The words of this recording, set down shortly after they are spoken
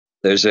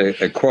There's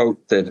a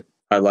quote that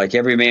I like: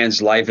 every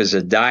man's life is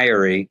a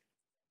diary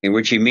in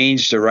which he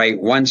means to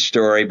write one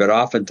story, but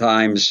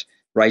oftentimes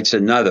writes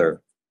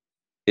another.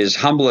 His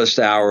humblest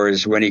hour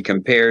is when he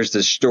compares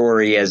the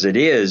story as it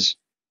is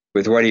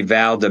with what he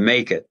vowed to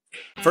make it.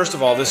 First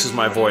of all, this is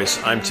my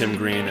voice. I'm Tim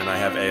Green, and I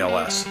have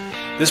ALS.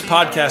 This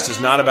podcast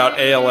is not about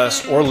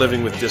ALS or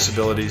living with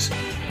disabilities.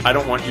 I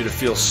don't want you to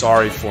feel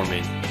sorry for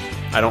me.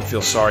 I don't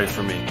feel sorry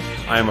for me.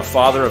 I am a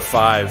father of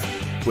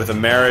 5 with a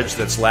marriage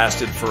that's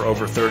lasted for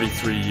over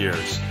 33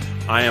 years.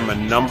 I am a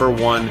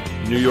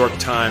 #1 New York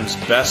Times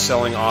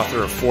best-selling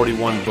author of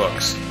 41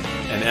 books,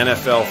 an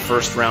NFL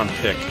first-round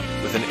pick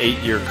with an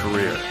 8-year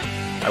career.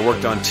 I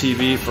worked on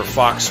TV for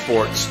Fox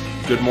Sports,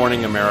 Good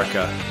Morning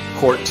America,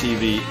 Court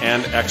TV,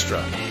 and Extra.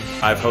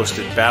 I've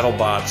hosted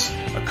BattleBots,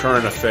 A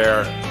Current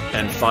Affair,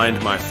 and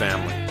Find My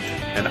Family.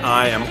 And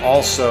I am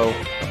also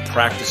a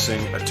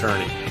practicing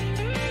attorney.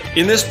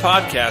 In this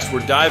podcast,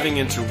 we're diving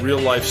into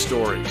real-life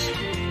stories.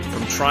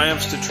 From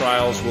triumphs to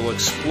trials, we'll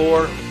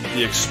explore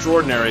the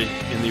extraordinary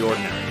in the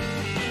ordinary.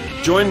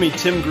 Join me,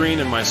 Tim Green,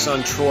 and my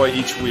son Troy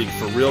each week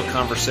for real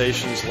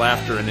conversations,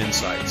 laughter, and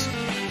insights.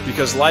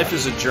 Because life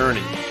is a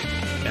journey,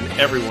 and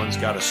everyone's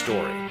got a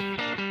story.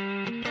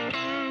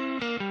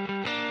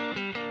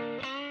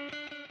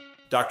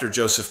 Dr.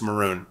 Joseph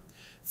Maroon,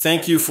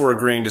 thank you for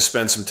agreeing to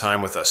spend some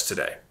time with us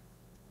today.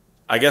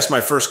 I guess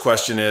my first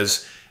question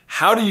is,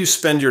 how do you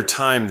spend your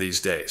time these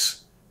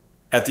days?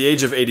 At the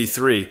age of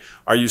 83,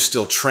 are you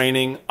still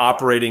training,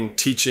 operating,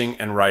 teaching,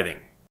 and writing?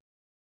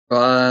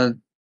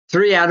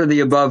 3 out of the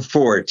above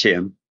 4,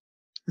 Tim.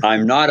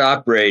 I'm not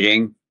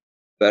operating,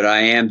 but I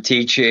am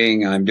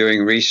teaching, I'm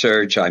doing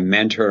research, I'm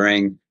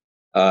mentoring,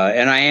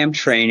 and I am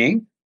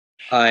training.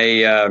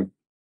 I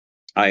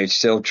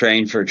still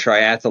train for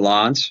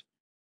triathlons,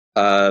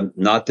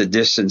 not the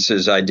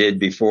distances I did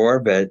before,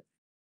 but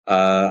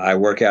I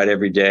work out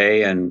every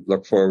day and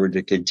look forward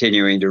to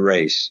continuing to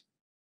race.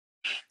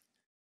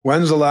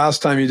 When's the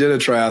last time you did a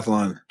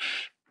triathlon?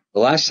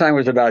 The last time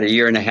was about 1.5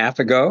 years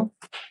ago.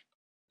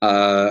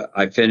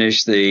 I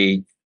finished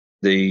the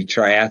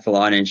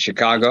triathlon in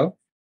Chicago.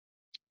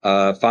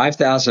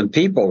 5,000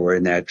 people were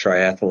in that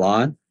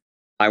triathlon.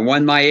 I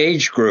won my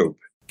age group.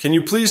 Can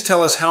you please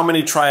tell us how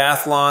many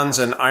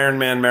triathlons and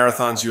Ironman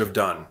marathons you have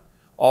done?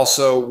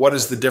 Also, what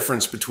is the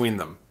difference between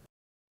them?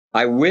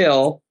 I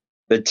will,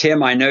 but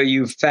Tim, I know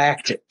you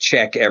fact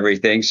check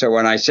everything. So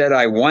when I said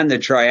I won the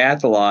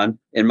triathlon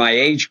in my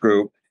age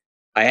group,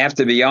 I have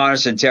to be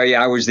honest and tell you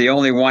I was the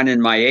only one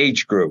in my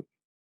age group.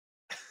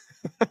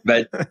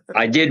 But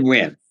I did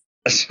win.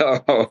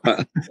 So,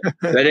 but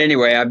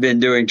anyway, I've been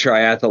doing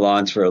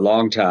triathlons for a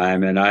long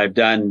time, and I've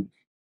done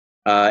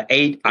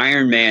 8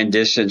 Ironman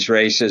distance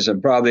races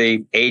and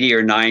probably 80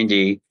 or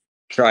 90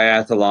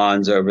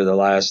 triathlons over the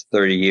last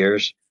 30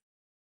 years.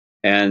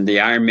 And the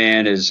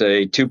Ironman is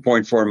a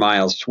 2.4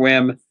 mile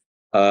swim,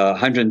 a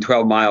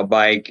 112 mile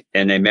bike,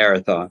 and a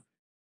marathon.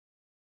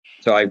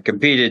 So I've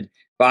competed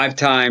 5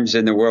 times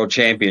in the World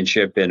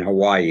Championship in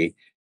Hawaii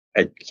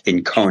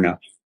in Kona.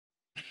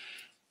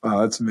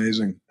 Wow, that's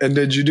amazing. And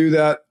did you do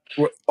that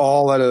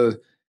all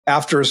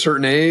after a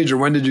certain age, or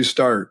when did you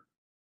start?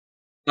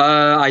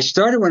 I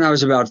started when I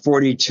was about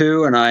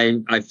 42, and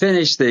I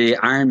finished the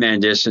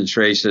Ironman distance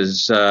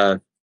races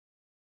about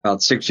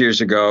 6 years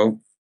ago.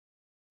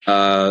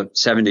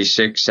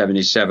 76,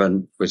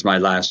 77 was my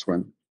last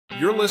one.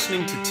 You're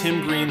listening to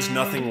Tim Green's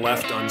Nothing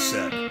Left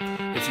Unsaid.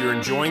 If you're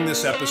enjoying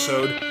this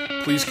episode,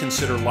 please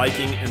consider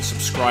liking and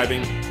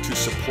subscribing to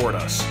support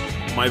us.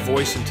 My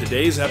voice in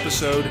today's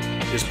episode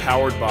is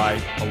powered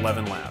by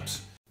 11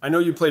 Labs. I know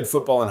you played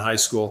football in high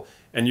school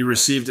and you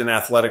received an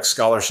athletic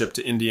scholarship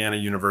to Indiana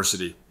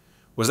University.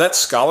 Was that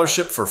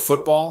scholarship for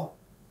football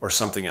or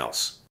something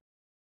else?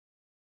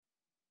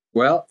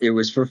 Well, it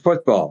was for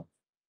football.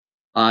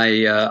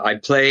 I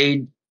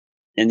played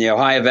in the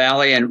Ohio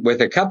Valley and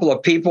with a couple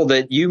of people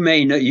that you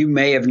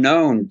may have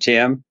known,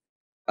 Tim.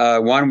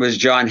 One was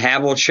John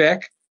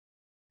Havlicek,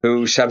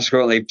 who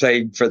subsequently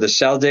played for the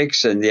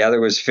Celtics, and the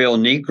other was Phil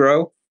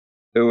Negro,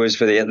 who was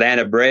for the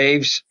Atlanta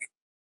Braves.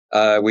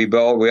 We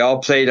all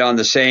played on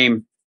the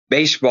same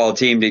baseball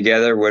team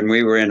together when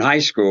we were in high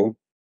school.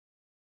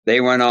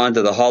 They went on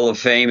to the Hall of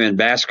Fame in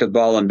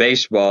basketball and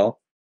baseball,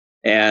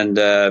 and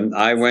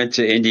I went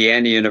to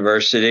Indiana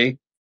University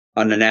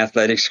on an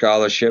athletic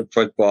scholarship.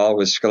 Football,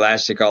 was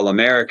Scholastic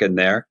All-American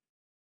there,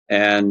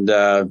 and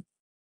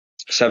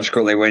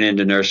subsequently went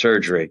into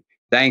neurosurgery,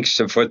 thanks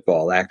to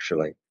football,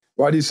 actually.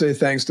 Why do you say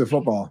thanks to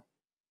football?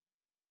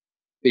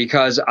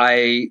 Because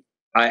I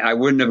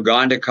wouldn't have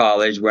gone to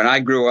college. When I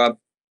grew up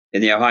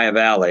in the Ohio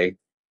Valley,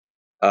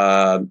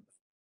 there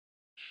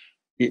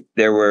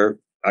were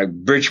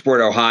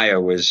Bridgeport, Ohio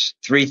was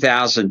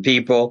 3,000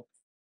 people,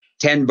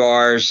 10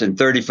 bars, and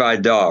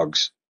 35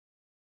 dogs.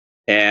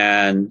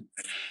 And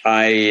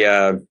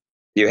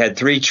you had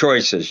 3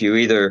 choices. You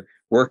either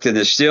worked in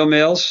the steel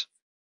mills,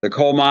 the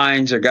coal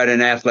mines, or got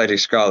an athletic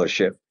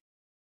scholarship.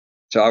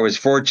 So I was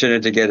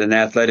fortunate to get an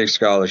athletic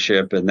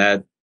scholarship, and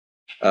that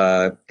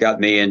got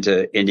me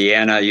into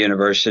Indiana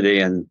University,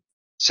 and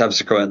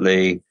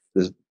subsequently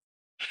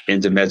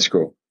into med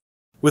school.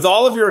 With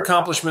all of your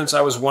accomplishments,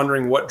 I was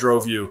wondering what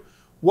drove you.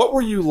 What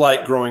were you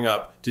like growing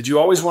up? Did you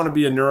always want to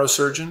be a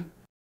neurosurgeon?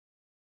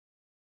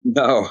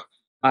 No,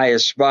 I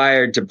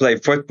aspired to play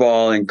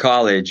football in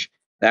college.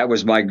 That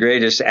was my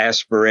greatest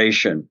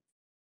aspiration.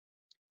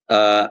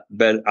 But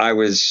I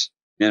was,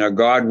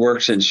 God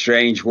works in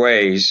strange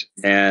ways.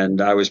 And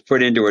I was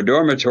put into a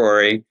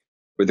dormitory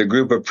with a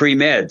group of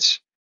pre-meds.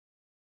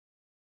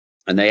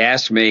 And they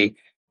asked me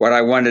what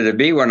I wanted to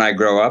be when I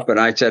grow up. And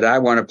I said, I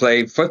want to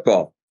play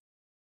football.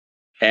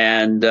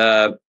 And,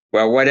 well,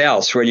 what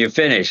else when you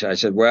finish? I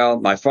said, well,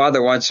 my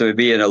father wants me to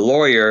be a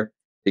lawyer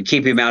to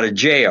keep him out of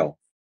jail.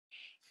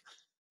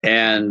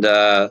 And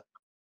they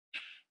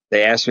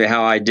asked me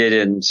how I did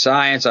in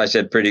science. I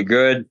said, pretty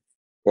good.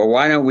 Well,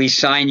 why don't we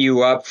sign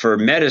you up for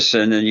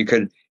medicine? And you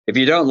can, if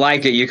you don't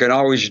like it, you can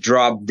always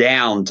drop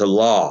down to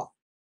law.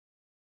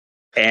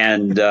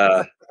 And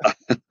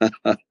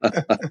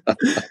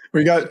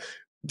we got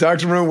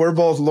Dr. Maroon. We're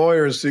both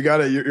lawyers, so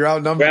you're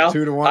outnumbered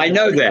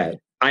 2-1.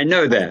 I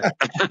know that.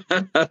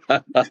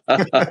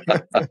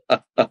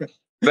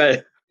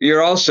 But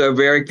you're also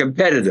very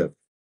competitive.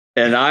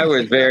 And I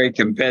was very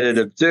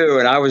competitive too.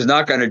 And I was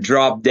not going to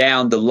drop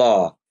down to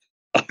law.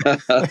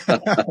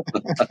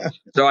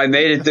 So I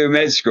made it through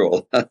med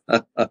school.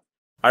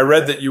 I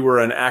read that you were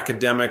an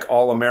academic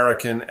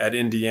All-American at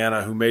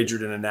Indiana who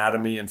majored in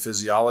anatomy and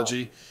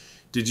physiology.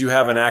 Did you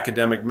have an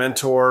academic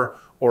mentor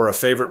or a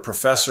favorite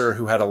professor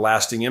who had a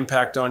lasting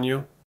impact on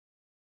you?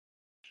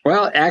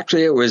 Well,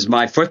 actually, it was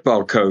my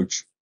football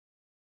coach,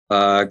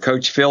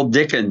 Coach Phil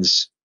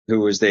Dickens, who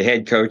was the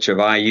head coach of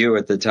IU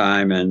at the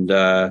time.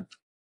 And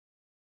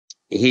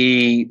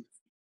he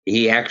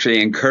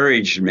actually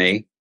encouraged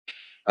me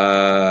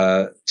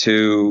to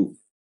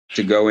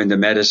go into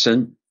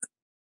medicine.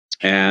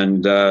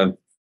 And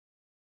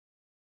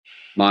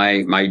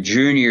my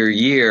junior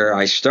year,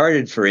 I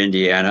started for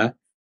Indiana,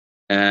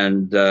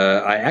 and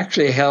I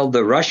actually held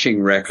the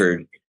rushing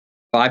record,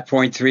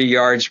 5.3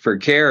 yards per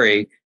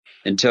carry,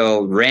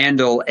 until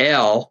Randall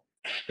L.,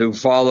 who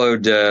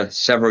followed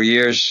several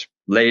years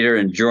later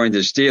and joined the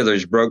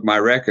Steelers, broke my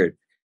record.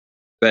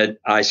 But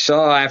I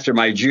saw after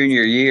my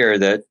junior year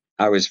that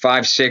I was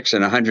 5'6"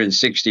 and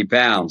 160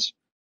 pounds.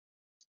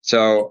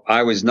 So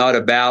I was not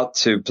about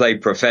to play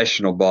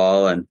professional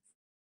ball, and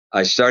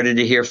I started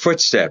to hear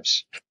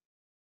footsteps.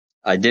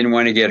 I didn't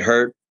want to get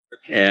hurt,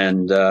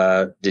 and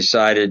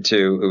decided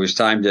it was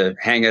time to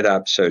hang it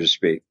up, so to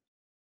speak.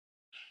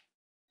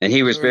 And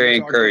he was very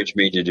encouraged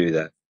me to do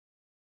that.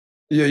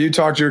 Yeah, you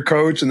talked to your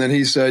coach, and then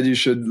he said you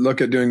should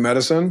look at doing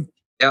medicine?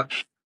 Yep.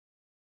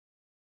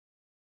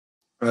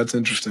 That's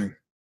interesting.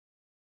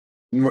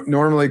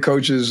 Normally,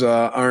 coaches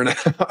aren't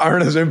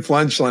as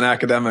influential in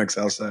academics,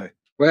 I'll say.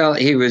 Well,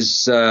 he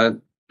was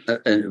a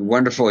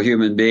wonderful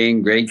human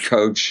being, great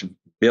coach,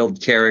 build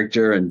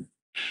character and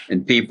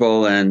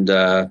people, and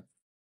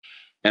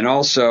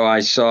also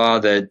I saw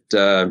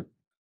that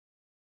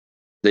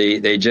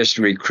they just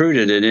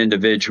recruited an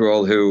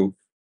individual who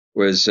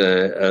was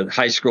a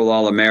high school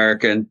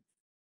All-American,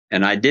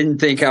 and I didn't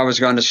think I was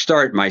going to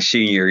start my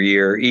senior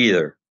year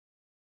either.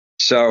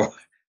 So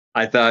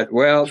I thought,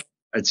 well,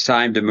 it's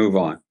time to move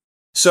on.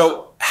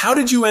 So how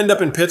did you end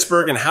up in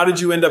Pittsburgh, and how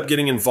did you end up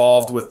getting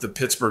involved with the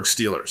Pittsburgh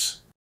Steelers?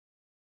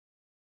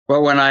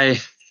 Well,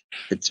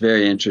 it's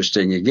very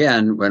interesting.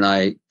 Again, when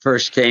I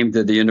first came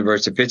to the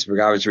University of Pittsburgh,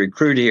 I was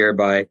recruited here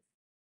by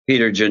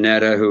Peter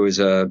Janetta, who was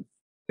a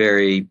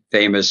very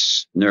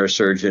famous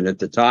neurosurgeon at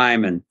the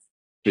time and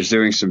was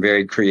doing some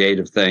very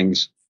creative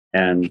things.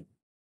 And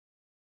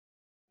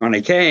when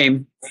I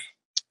came,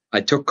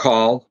 I took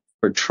call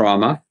for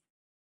trauma.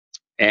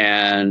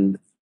 And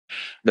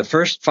the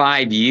first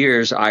 5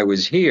 years I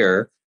was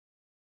here,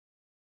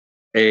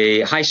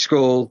 a high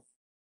school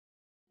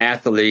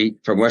athlete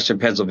from Western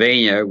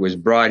Pennsylvania was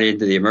brought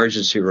into the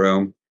emergency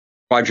room,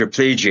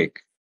 quadriplegic,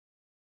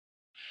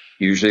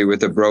 usually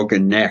with a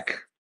broken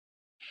neck.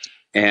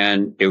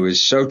 And it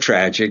was so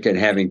tragic. And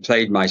having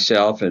played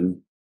myself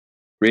and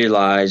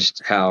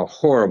realized how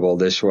horrible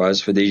this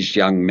was for these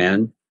young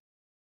men,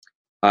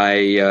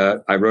 I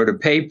wrote a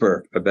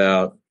paper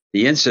about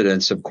the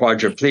incidence of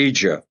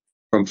quadriplegia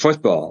from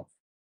football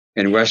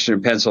in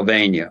Western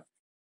Pennsylvania.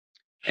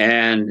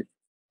 And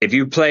if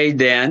you played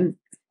then,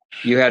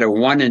 you had a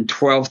 1 in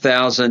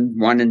 12,000,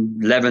 1 in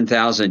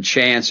 11,000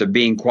 chance of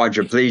being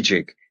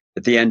quadriplegic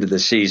at the end of the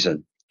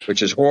season,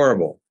 which is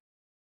horrible.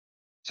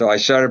 So I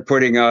started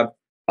putting up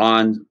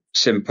on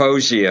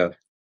symposia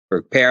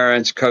for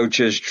parents,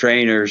 coaches,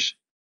 trainers,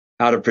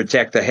 how to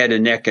protect the head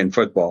and neck in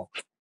football.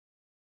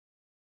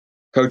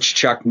 Coach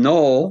Chuck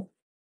Knoll,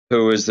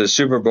 who was the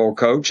Super Bowl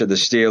coach of the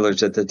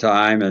Steelers at the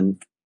time,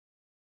 and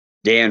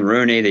Dan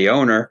Rooney, the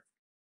owner,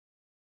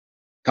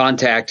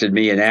 contacted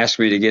me and asked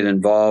me to get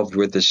involved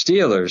with the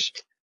Steelers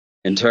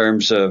in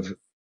terms of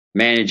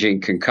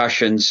managing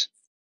concussions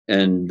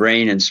and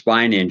brain and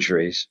spine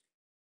injuries.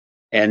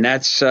 And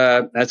that's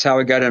how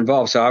I got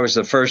involved. So I was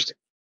the first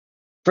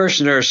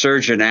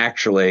neurosurgeon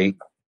actually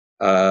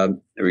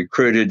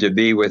recruited to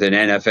be with an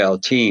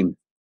NFL team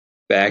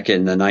back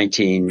in the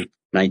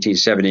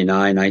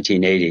 1979,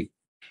 1980.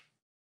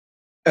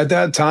 At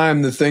that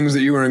time, the things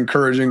that you were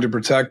encouraging to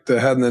protect the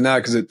head and the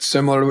neck, is it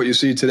similar to what you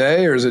see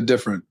today, or is it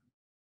different?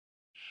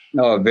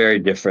 No, very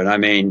different. I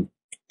mean,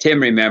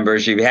 Tim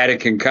remembers you've had a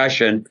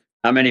concussion.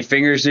 How many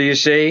fingers do you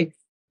see?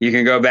 You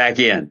can go back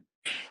in.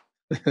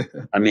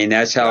 I mean,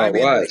 that's how it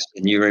was.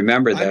 And you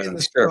remember that, I'm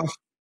sure.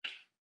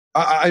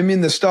 I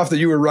mean, the stuff that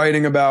you were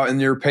writing about in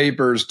your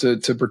papers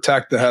to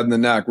protect the head and the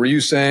neck. Were you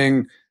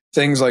saying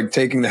things like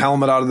taking the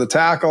helmet out of the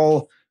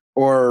tackle,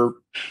 or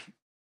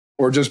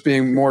just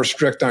being more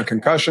strict on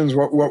concussions?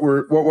 What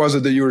was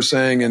it that you were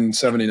saying in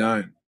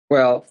 '79?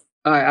 Well,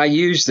 I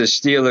used the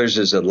Steelers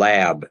as a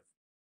lab,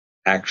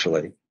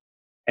 actually.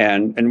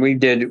 And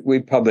we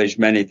published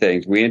many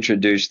things. We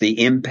introduced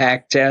the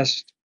impact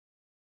test,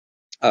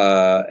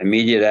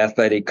 immediate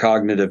athletic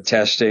cognitive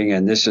testing,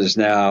 and this is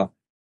now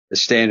the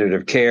standard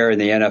of care in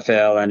the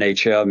NFL,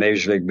 NHL,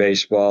 Major League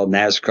Baseball,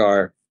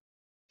 NASCAR,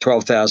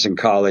 12,000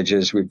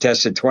 colleges. We've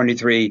tested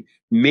 23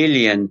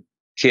 million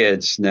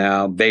kids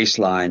now,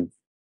 baseline,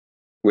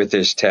 with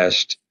this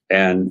test.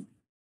 And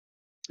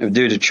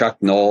due to Chuck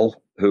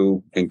Knoll,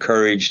 who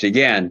encouraged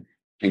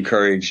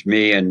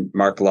me and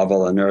Mark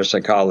Lovell, a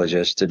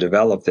neuropsychologist, to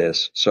develop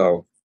this.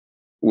 So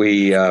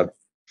we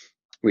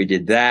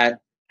did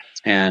that.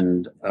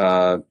 And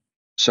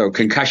so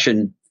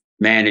concussion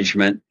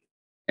management,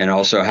 and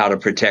also how to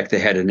protect the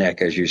head and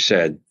neck, as you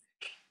said,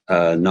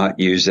 not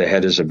use the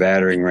head as a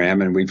battering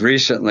ram. And we've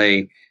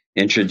recently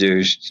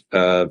introduced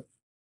the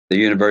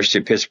University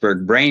of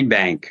Pittsburgh Brain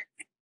Bank.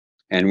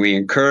 And we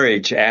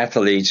encourage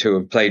athletes who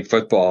have played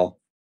football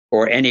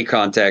or any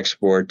contact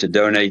sport to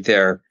donate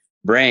their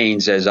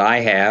brains, as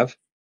I have,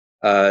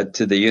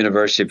 to the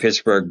University of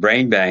Pittsburgh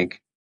Brain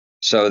Bank,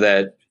 so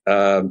that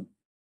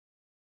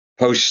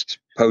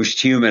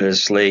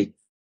posthumously,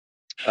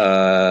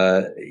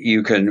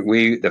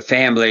 the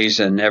families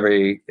and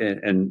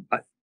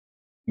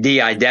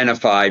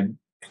de-identified,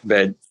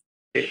 but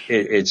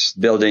it's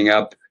building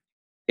up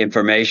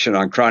information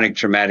on chronic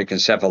traumatic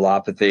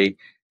encephalopathy,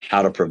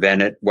 how to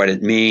prevent it, what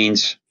it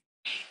means.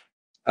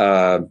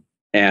 And,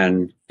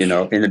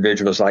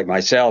 individuals like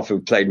myself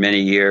who played many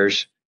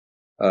years,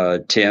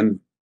 Tim,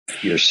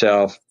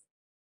 yourself,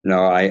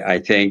 I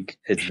think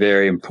it's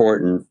very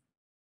important.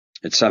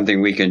 It's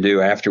something we can do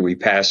after we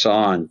pass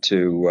on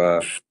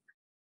to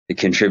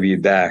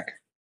contribute back.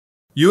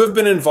 You have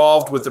been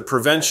involved with the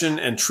prevention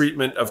and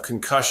treatment of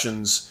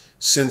concussions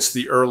since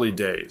the early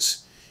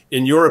days.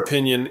 In your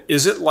opinion,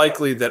 is it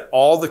likely that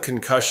all the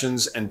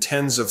concussions and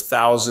tens of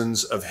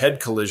thousands of head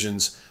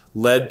collisions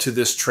led to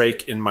this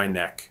trach in my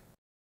neck?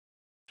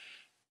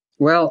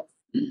 Well,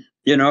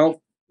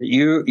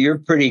 you're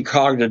pretty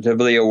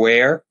cognitively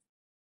aware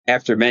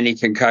after many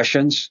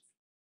concussions.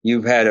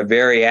 You've had a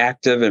very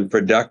active and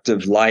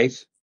productive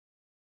life.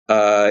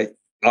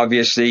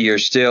 Obviously, you're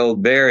still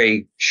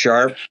very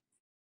sharp,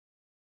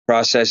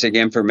 processing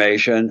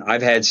information.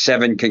 I've had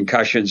 7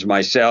 concussions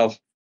myself.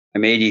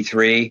 I'm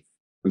 83.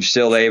 I'm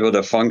still able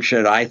to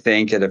function, I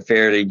think, at a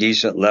fairly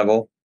decent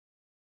level.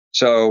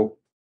 So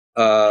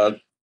I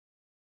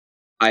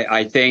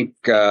think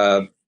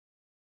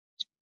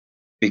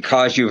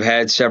because you've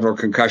had several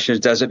concussions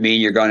doesn't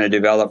mean you're going to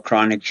develop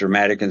chronic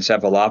traumatic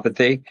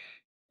encephalopathy.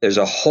 There's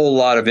a whole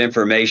lot of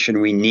information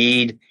we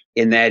need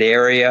in that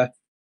area,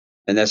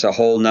 and that's a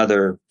whole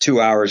nother 2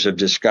 hours of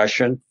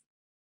discussion.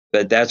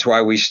 But that's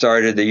why we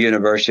started the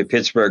University of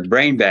Pittsburgh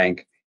Brain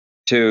Bank,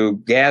 to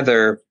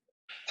gather,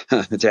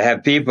 to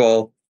have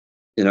people,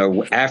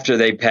 after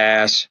they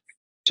pass,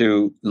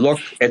 to look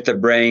at the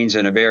brains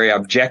in a very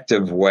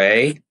objective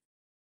way.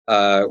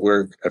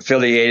 We're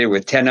affiliated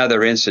with 10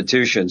 other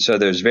institutions, so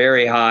there's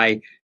very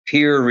high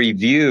peer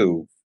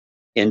review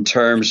in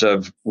terms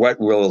of what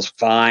we'll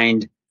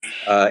find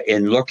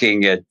in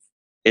looking at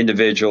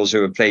individuals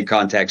who have played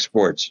contact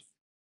sports.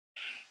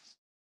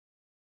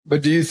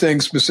 But do you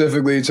think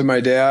specifically to my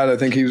dad, I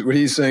think what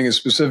he's saying is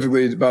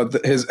specifically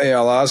about his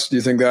ALS. Do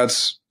you think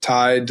that's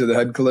tied to the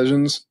head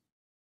collisions?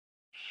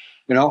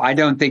 I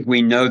don't think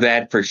we know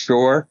that for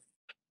sure.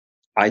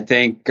 I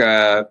think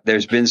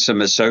there's been some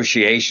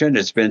association.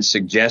 It's been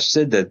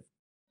suggested that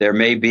there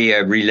may be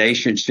a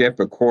relationship,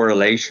 a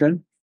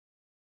correlation,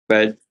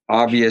 but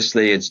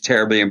obviously it's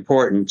terribly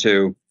important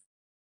to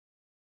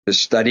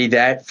study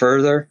that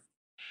further.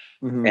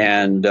 Mm-hmm.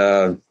 And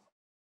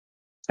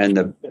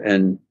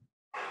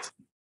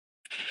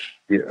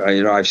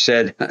I've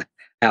said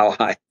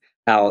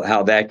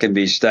how that can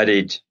be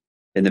studied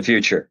in the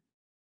future.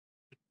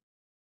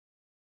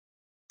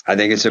 I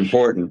think it's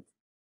important,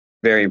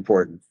 very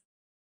important.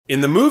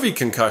 In the movie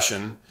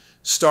Concussion,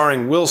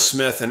 starring Will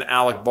Smith and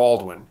Alec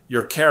Baldwin,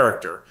 your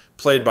character,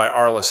 played by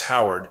Arliss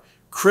Howard,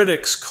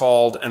 critics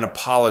called an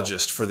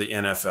apologist for the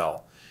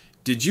NFL.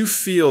 Did you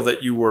feel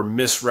that you were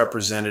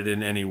misrepresented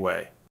in any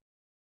way?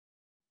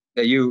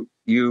 I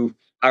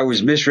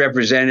was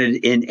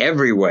misrepresented in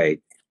every way,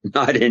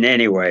 not in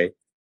any way.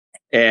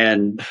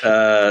 And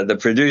the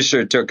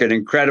producer took an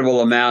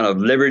incredible amount of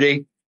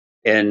liberty,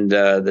 and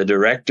the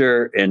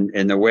director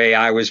in the way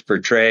I was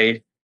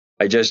portrayed.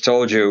 I just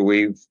told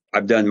you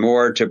I've done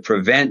more to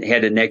prevent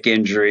head and neck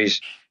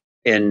injuries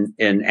in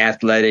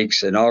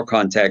athletics and all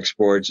contact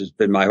sports. It's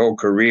been my whole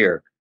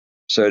career.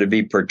 So to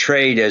be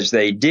portrayed as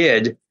they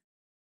did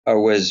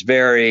was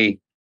very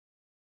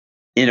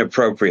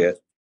inappropriate.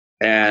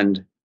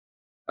 And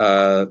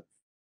the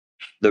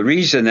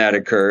reason that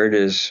occurred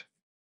is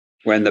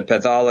when the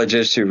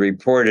pathologist who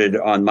reported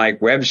on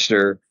Mike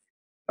Webster,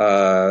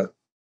 the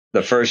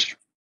first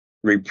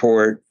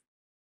report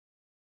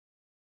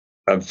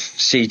of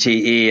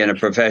CTE in a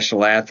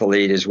professional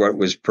athlete is what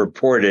was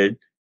purported.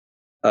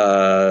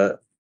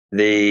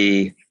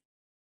 He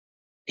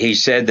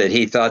said that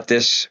he thought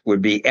this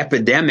would be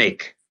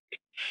epidemic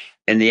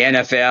in the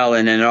NFL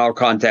and in all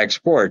contact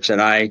sports.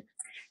 And I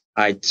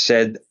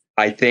said,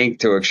 I think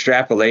to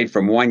extrapolate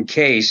from one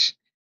case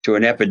to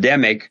an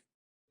epidemic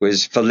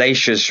was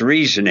fallacious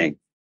reasoning.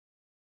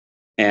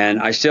 And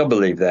I still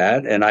believe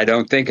that. And I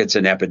don't think it's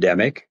an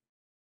epidemic.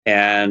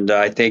 And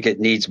I think it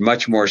needs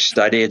much more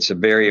study. It's a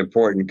very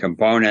important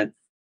component,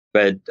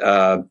 but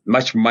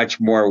much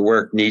more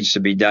work needs to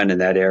be done in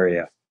that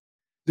area.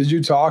 Did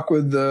you talk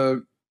with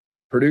the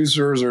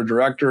producers or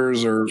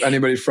directors or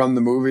anybody from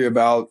the movie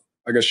about,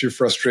 I guess, your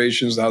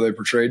frustrations, how they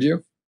portrayed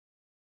you?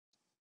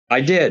 I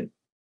did.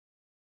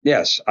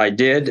 Yes, I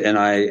did. And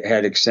I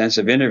had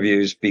extensive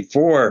interviews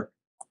before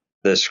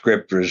the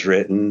script was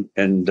written.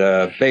 And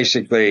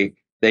basically,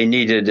 they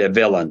needed a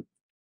villain.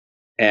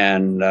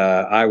 And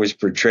I was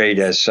portrayed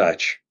as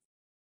such,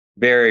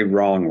 very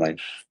wrongly.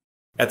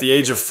 At the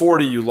age of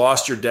 40, you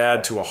lost your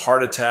dad to a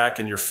heart attack,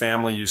 and your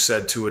family, you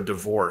said, to a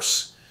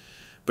divorce.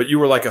 But you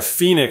were like a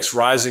phoenix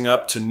rising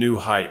up to new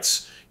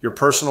heights. Your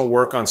personal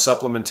work on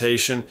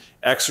supplementation,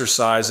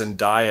 exercise, and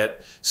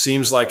diet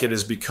seems like it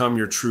has become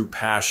your true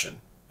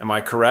passion. Am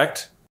I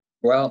correct?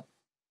 Well,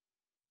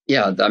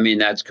 yeah, I mean,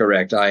 that's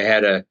correct. I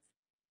had a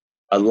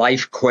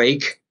life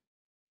quake,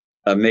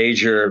 a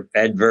major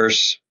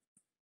adverse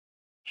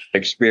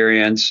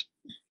experience.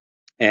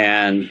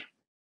 And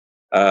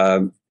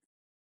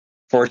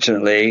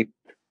fortunately,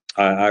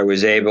 I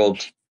was able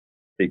to,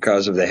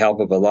 because of the help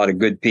of a lot of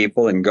good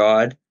people and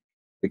God,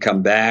 to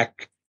come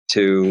back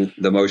to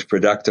the most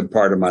productive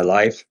part of my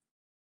life.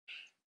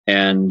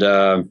 And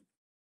I've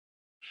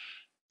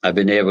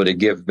been able to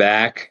give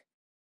back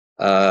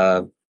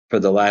for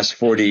the last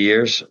 40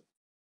 years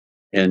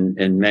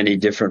in many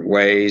different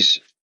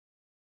ways.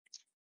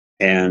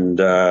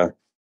 And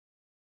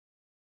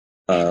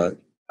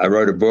I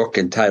wrote a book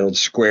entitled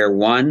Square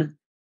One,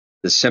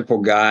 The Simple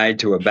Guide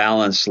to a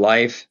Balanced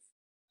Life,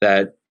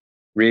 that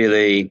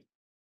really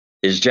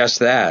is just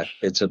that.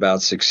 It's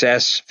about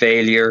success,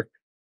 failure,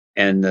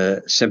 and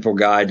the simple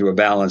guide to a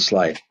balanced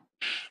life.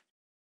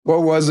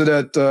 What was it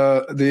at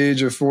the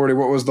age of 40?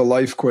 What was the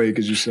life quake,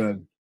 as you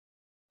said?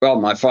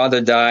 Well, my father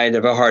died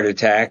of a heart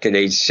attack at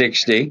age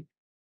 60,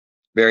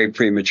 very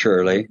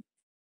prematurely.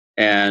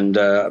 And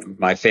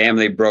my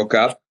family broke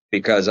up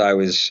because I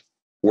was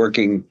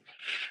working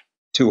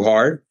too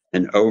hard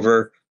and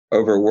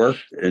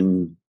overworked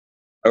and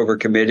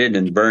overcommitted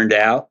and burned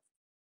out.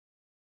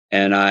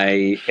 And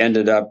I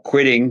ended up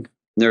quitting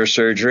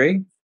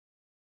neurosurgery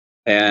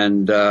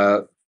and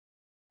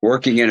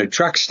working in a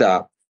truck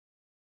stop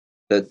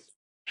that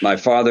my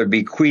father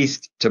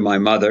bequeathed to my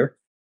mother,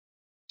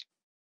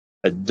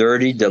 a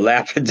dirty,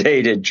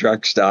 dilapidated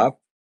truck stop,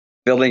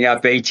 filling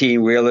up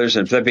 18-wheelers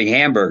and flipping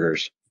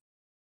hamburgers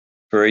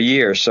for a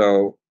year.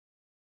 So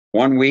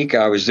 1 week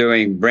I was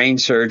doing brain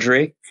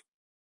surgery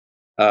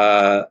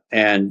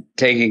and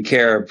taking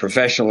care of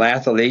professional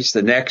athletes.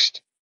 The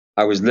next,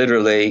 I was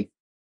literally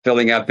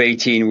filling up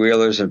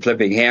 18-wheelers and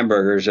flipping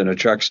hamburgers in a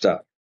truck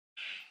stop.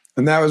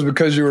 And that was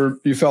because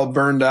you felt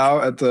burned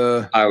out at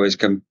the... I was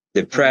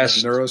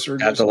depressed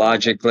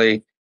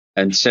pathologically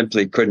and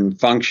simply couldn't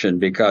function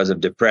because of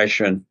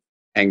depression,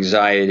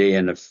 anxiety,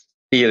 and a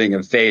feeling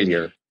of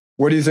failure.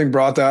 What do you think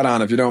brought that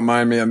on, if you don't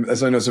mind me?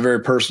 As I know it's a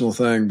very personal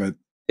thing, but...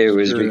 It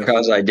was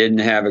because I didn't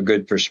have a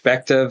good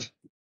perspective.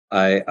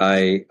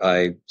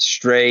 I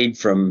strayed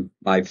from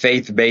my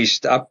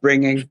faith-based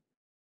upbringing,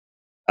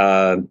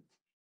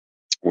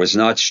 was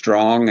not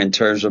strong in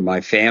terms of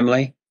my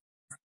family,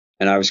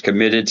 and I was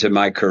committed to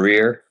my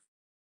career.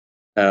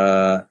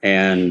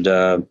 And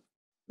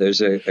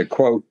there's a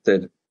quote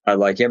that I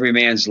like: every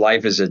man's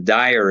life is a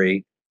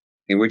diary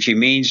in which he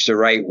means to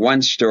write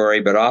one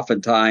story, but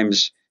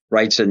oftentimes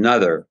writes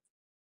another.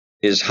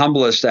 His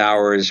humblest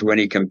hour is when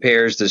he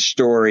compares the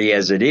story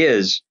as it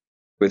is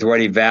with what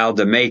he vowed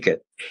to make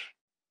it.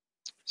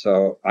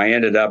 So I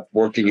ended up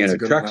working in a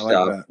truck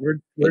stop. Like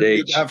where did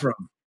you get that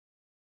from?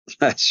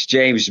 That's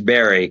James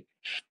Barrie,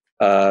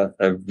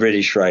 a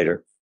British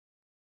writer.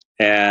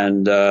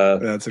 And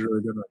that's a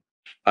really good one.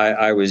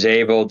 I was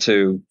able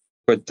to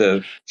put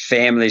the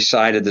family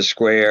side of the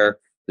square,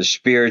 the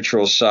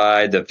spiritual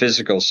side, the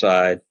physical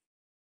side,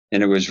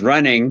 and it was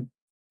running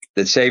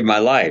that saved my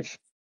life,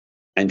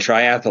 and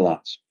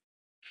triathlons.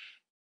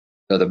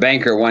 So the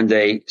banker one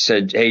day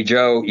said, "Hey,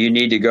 Joe, you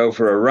need to go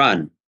for a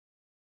run."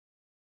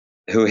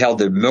 He held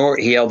the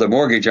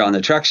mortgage on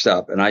the truck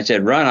stop. And I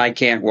said, "Run? I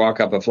can't walk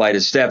up a flight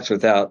of steps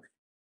without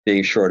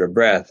being short of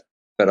breath.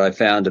 But I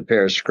found a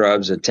pair of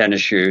scrubs and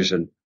tennis shoes,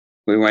 and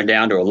we went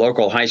down to a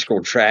local high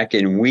school track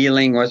in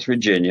Wheeling, West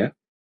Virginia.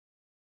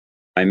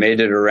 I made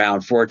it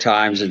around 4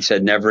 times and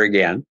said never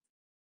again.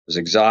 I was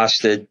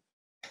exhausted,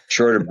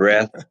 short of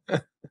breath.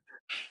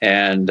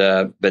 And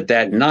but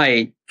that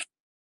night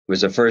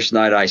was the first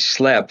night I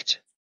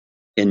slept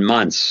in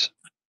months.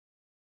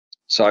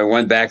 So I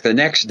went back the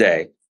next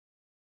day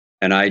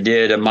and I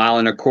did 1.25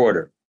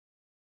 miles,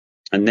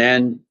 and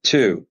then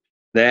 2,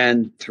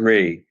 then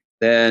 3,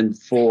 then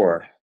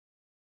 4.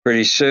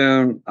 Pretty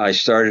soon I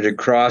started to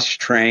cross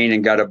train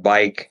and got a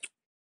bike.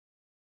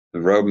 I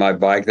rode my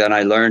bike. Then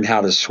I learned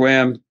how to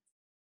swim.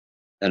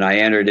 And I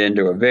entered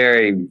into a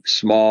very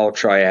small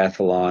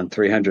triathlon,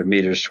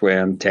 300-meter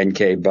swim,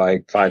 10K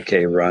bike,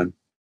 5K run.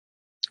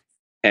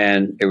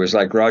 And it was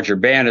like Roger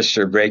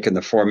Bannister breaking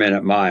the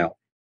 4-minute mile.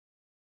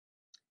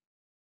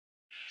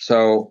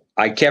 So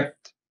I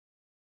kept,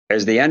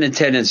 as the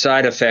unintended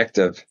side effect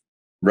of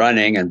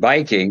running and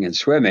biking and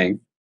swimming,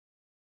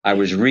 I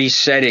was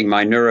resetting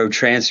my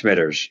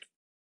neurotransmitters,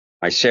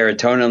 my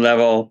serotonin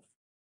level,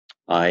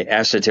 my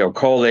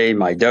acetylcholine,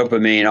 my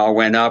dopamine all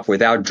went up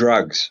without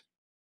drugs.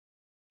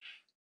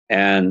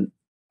 And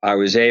I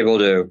was able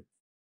to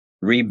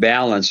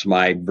rebalance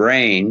my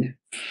brain,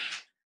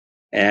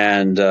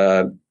 and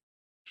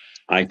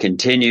I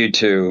continued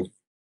to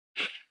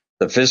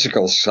the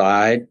physical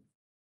side,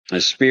 the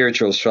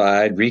spiritual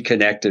side,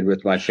 reconnected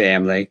with my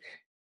family,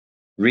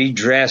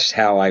 redressed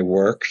how I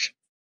worked,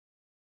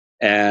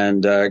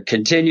 and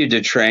continued to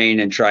train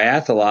in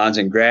triathlons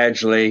and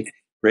gradually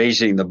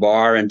raising the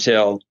bar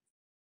until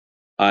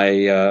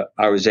I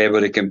was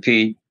able to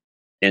compete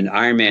in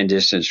Ironman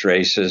distance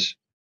races,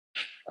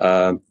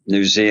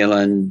 New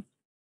Zealand,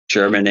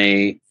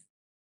 Germany,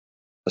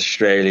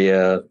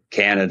 Australia,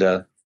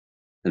 Canada,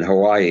 and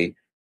Hawaii.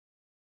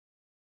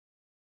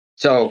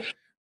 So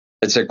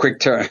it's a quick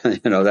turn.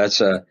 That's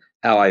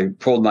how I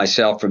pulled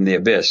myself from the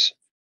abyss.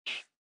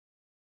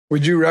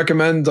 Would you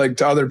recommend, like,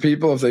 to other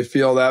people if they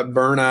feel that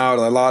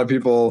burnout? A lot of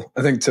people,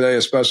 I think today,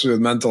 especially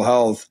with mental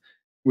health,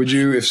 would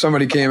you, if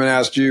somebody came and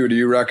asked you, do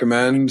you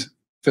recommend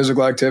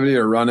physical activity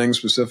or running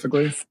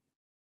specifically?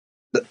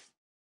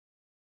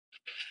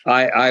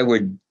 I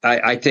would.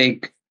 I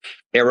think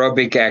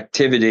aerobic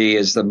activity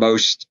is the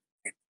most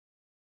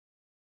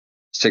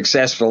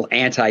successful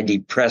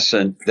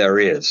antidepressant there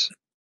is.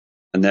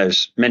 And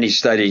there's many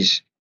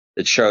studies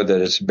that show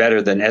that it's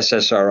better than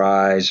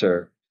SSRIs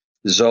or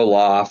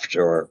Zoloft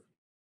or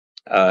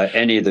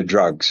any of the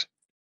drugs.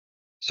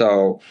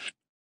 So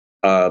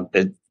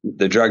the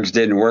drugs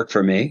didn't work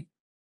for me.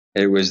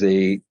 It was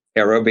the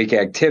aerobic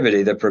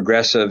activity, the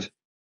progressive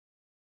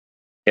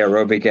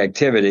aerobic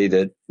activity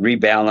that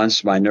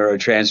rebalanced my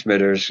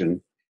neurotransmitters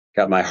and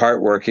got my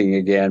heart working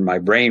again, my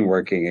brain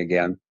working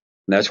again. And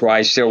that's why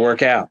I still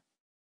work out.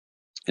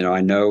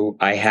 I know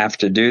I have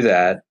to do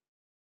that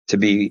to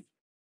be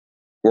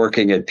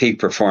working at peak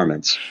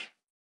performance.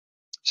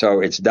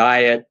 So it's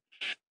diet,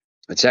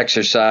 it's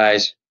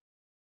exercise,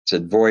 it's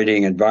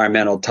avoiding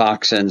environmental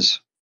toxins,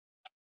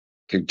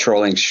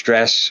 controlling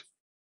stress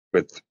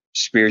with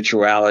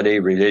spirituality,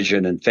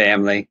 religion, and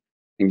family,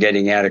 and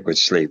getting adequate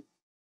sleep.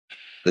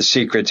 The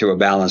secret to a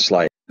balanced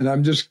life. And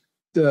I'm just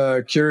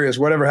curious,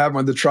 whatever happened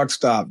with the truck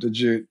stop? Did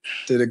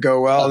it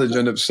go well? Did you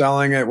end up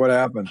selling it? What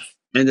happened?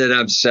 Ended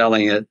up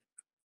selling it,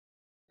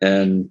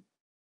 and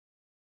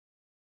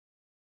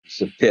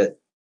it's a pit.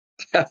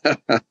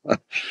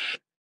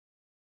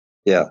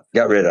 Yeah,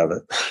 got rid of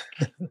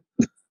it.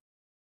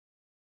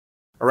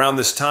 Around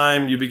this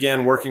time, you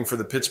began working for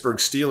the Pittsburgh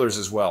Steelers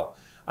as well.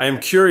 I am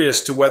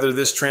curious to whether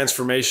this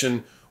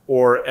transformation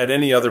or at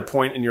any other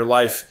point in your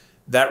life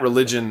that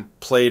religion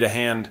played a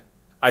hand.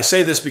 I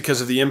say this because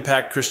of the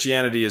impact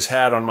Christianity has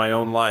had on my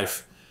own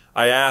life.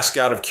 I ask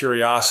out of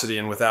curiosity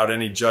and without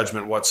any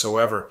judgment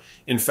whatsoever.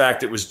 In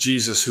fact, it was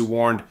Jesus who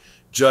warned,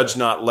 "Judge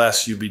not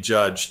lest you be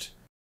judged."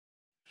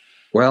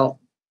 Well,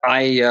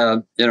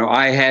 I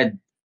had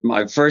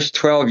my first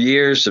 12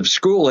 years of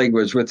schooling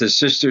was with the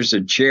Sisters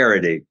of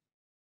Charity.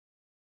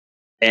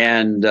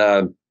 And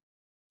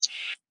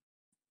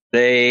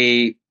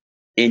they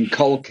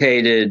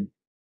inculcated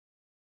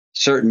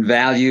certain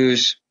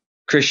values,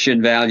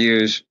 Christian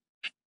values,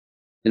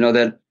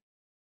 that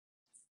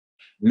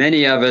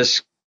many of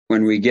us,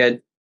 when we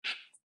get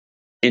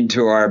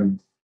into our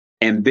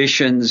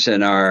ambitions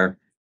and our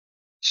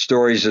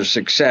stories of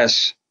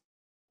success,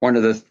 one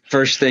of the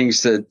first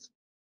things that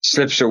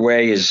slips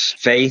away is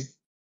faith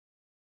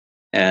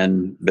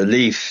and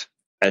belief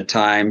at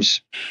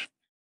times.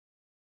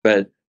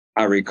 But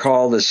I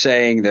recall the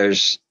saying,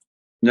 there's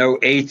no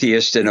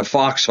atheist in a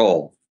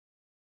foxhole.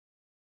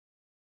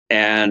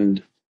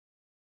 And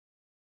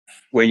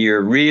when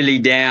you're really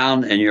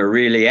down and you're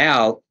really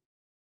out,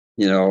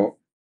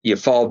 you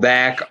fall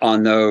back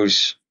on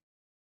those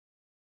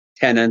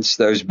tenets,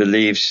 those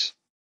beliefs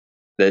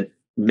that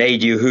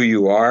made you who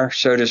you are,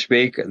 so to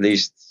speak, at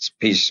least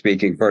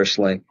speaking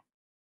personally.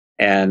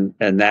 And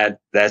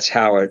that's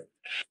how it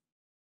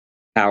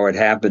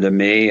happened to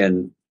me.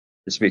 And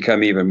it's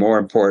become even more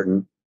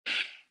important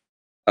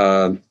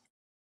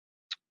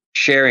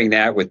sharing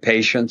that with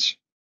patients.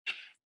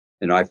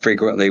 I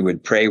frequently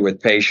would pray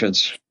with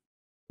patients,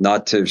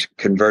 not to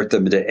convert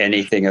them to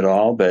anything at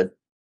all, but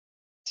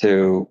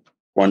to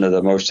one of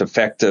the most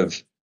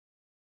effective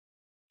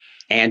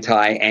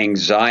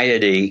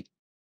anti-anxiety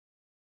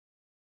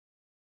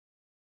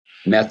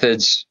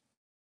methods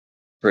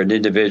for an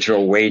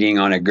individual waiting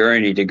on a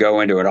gurney to go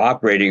into an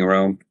operating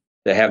room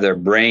to have their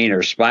brain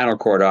or spinal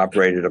cord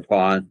operated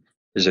upon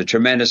is a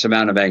tremendous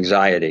amount of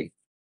anxiety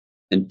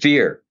and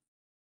fear.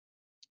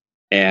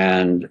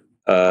 And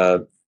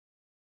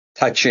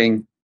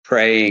touching,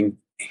 praying,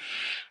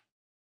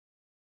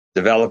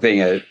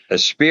 developing a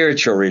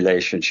spiritual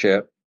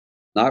relationship,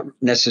 not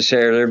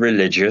necessarily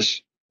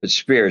religious, but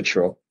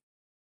spiritual,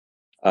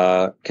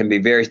 can be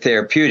very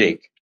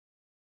therapeutic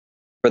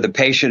for the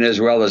patient as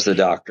well as the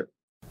doctor.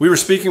 We were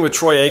speaking with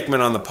Troy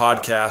Aikman on the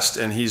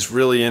podcast, and he's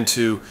really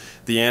into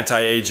the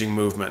anti-aging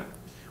movement.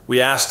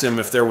 We asked him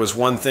if there was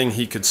one thing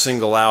he could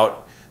single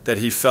out that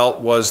he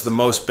felt was the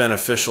most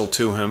beneficial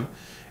to him,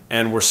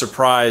 and were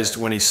surprised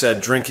when he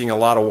said drinking a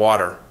lot of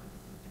water.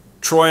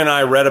 Troy and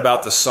I read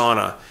about the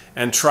sauna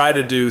and try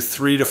to do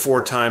 3 to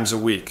 4 times a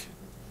week.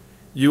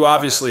 You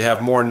obviously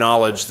have more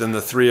knowledge than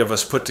the three of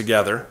us put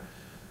together,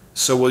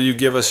 so will you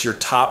give us your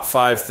top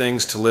 5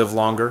 things to live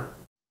longer?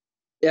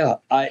 Yeah,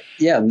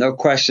 no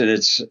question.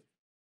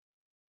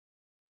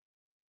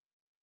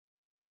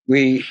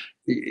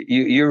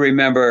 You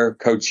remember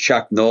Coach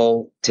Chuck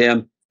Noll,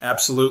 Tim?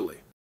 Absolutely.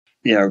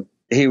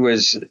 He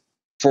was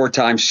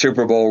 4-time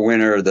Super Bowl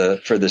winner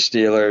for the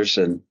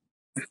Steelers, and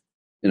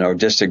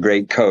just a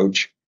great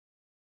coach.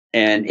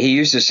 And he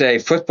used to say,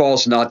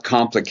 football's not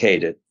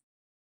complicated.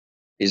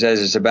 He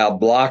says it's about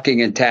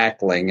blocking and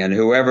tackling, and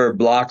whoever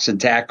blocks and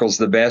tackles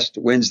the best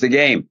wins the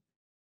game.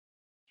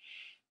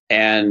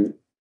 And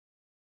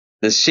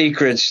the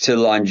secrets to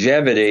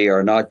longevity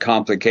are not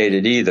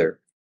complicated either.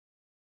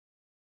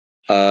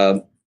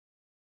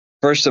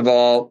 First of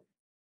all,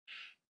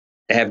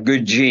 have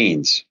good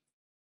genes.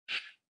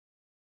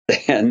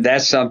 And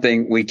that's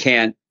something we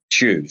can't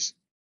choose.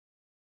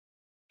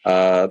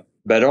 But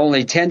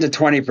only 10 to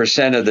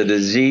 20% of the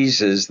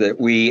diseases that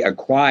we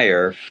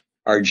acquire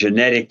are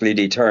genetically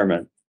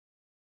determined.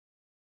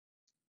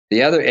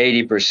 The other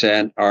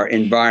 80% are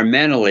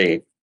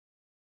environmentally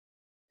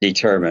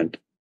determined.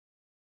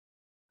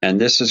 And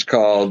this is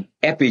called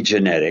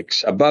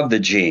epigenetics, above the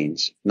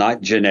genes, not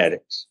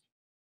genetics.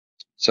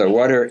 So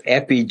what are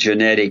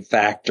epigenetic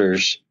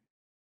factors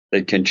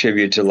that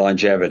contribute to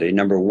longevity?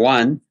 Number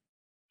 1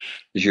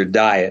 is your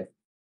diet.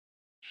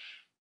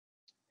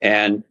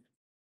 And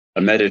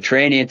a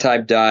Mediterranean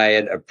type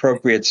diet,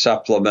 appropriate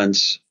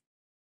supplements,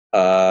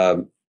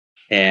 and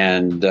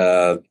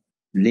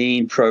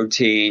lean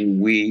protein,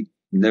 wheat,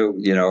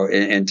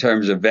 in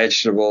terms of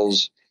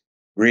vegetables,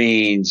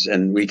 greens,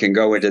 and we can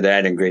go into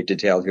that in great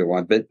detail if you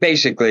want. But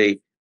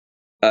basically,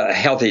 a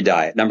healthy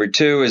diet. Number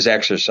 2 is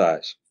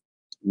exercise,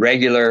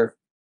 regular,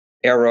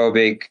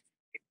 aerobic,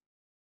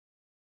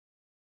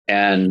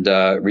 and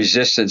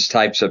resistance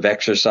types of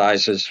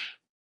exercises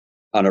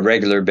on a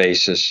regular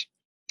basis,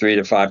 3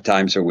 to 5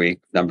 times a week.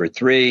 Number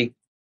 3,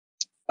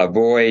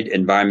 avoid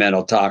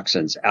environmental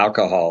toxins,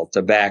 alcohol,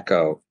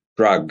 tobacco,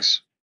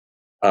 drugs,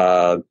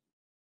 clean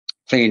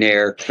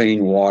air,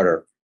 clean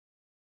water.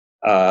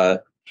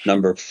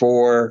 Number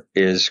 4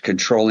 is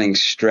controlling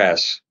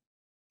stress.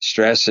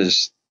 Stress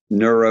is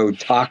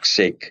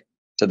neurotoxic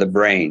to the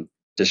brain,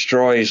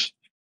 destroys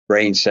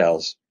brain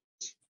cells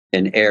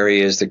in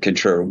areas that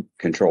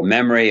control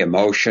memory,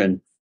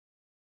 emotion,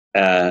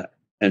 and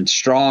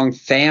strong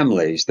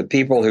families. The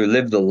people who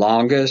live the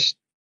longest,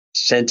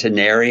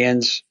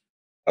 centenarians,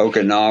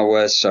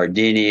 Okinawa,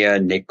 Sardinia,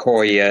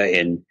 Nicoya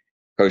in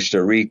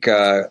Costa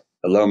Rica,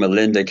 Loma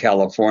Linda,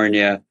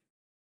 California,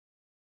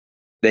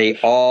 they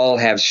all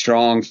have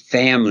strong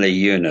family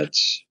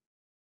units,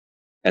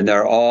 and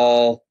they're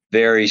all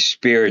very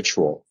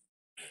spiritual,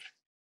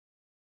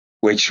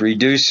 which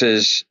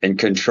reduces and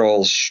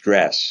controls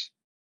stress.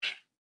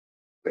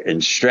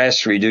 And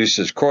stress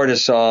reduces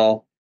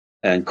cortisol,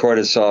 and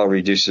cortisol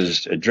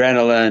reduces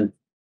adrenaline,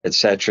 et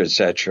cetera, et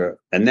cetera.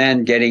 And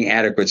then getting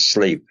adequate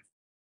sleep.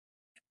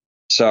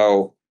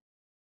 So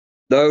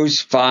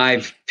those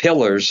 5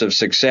 pillars of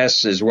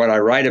success is what I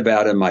write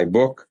about in my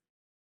book,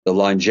 The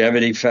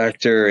Longevity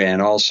Factor,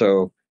 and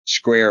also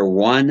Square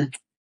One,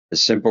 A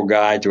Simple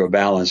Guide to a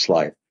Balanced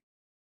Life.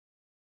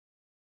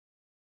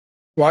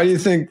 Why do you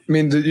think,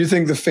 do you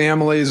think the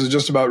families is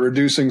just about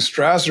reducing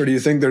stress, or do you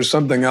think there's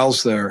something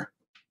else there?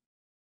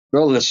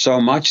 Well, there's so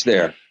much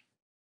there.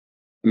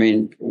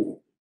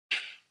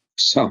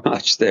 So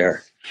much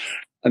there.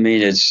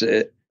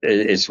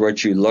 It's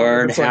what you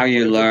learn, how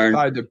you learn.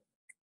 Tied to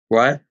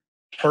what?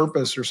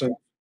 Purpose or something.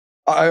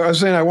 I was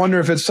saying, I wonder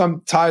if it's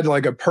tied to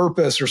like a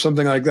purpose or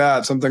something like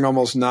that, something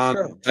almost non.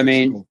 Sure. I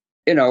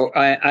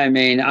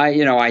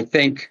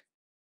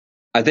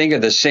think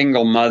of the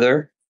single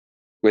mother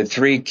with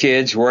 3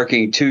 kids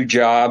working 2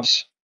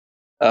 jobs,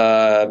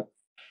 on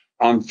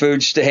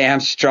food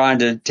stamps, trying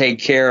to take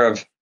care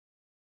of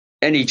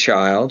any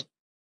child.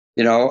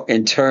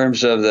 in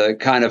terms of the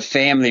kind of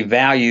family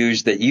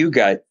values that you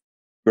got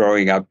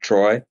growing up,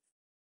 Troy.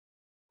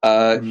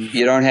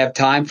 You don't have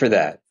time for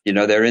that.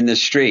 They're in the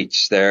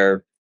streets.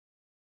 They're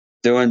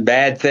doing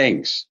bad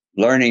things,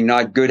 learning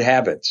not good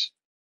habits.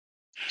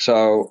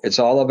 So it's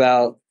all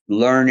about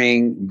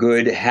learning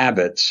good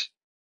habits.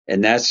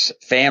 And that's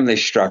family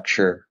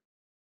structure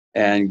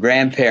and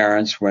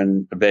grandparents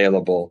when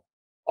available.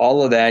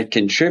 All of that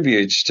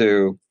contributes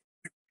to,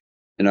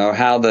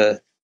 how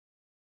the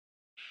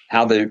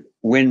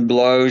wind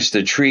blows,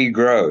 the tree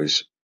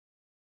grows.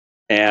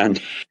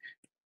 And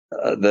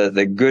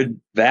the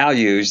good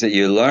values that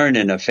you learn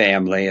in a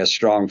family, a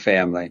strong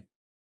family,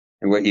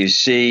 and what you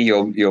see,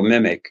 you'll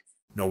mimic.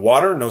 No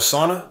water, no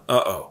sauna.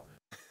 Uh-oh.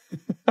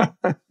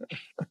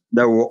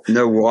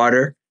 No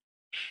water.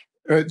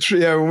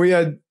 Yeah, when we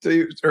had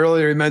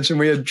earlier, you mentioned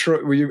we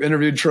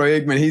interviewed Troy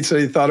Aikman. He said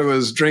he thought it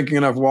was drinking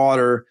enough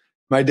water.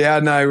 My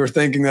dad and I were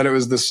thinking that it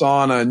was the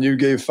sauna, and you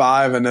gave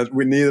 5, and that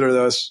neither of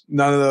those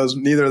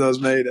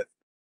made it.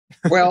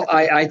 Well,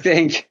 I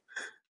think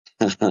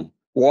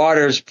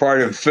water is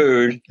part of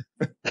food,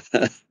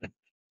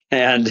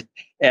 and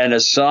a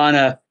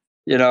sauna.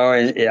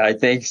 I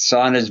think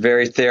sauna is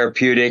very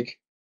therapeutic.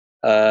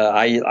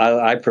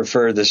 I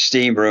prefer the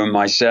steam room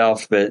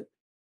myself, but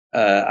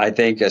I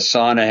think a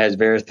sauna has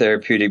very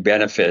therapeutic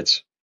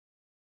benefits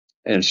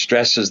and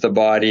stresses the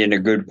body in a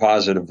good,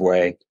 positive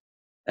way.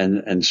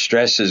 And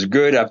stress is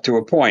good up to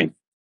a point,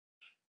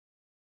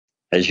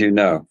 as you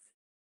know.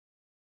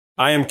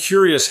 I am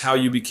curious how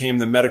you became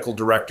the medical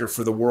director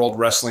for the World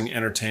Wrestling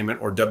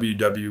Entertainment, or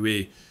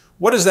WWE.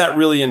 What does that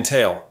really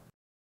entail?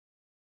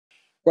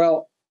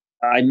 Well,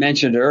 I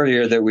mentioned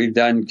earlier that we've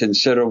done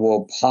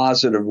considerable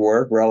positive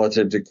work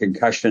relative to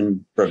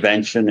concussion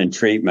prevention and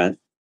treatment.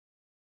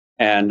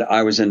 And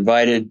I was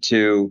invited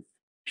to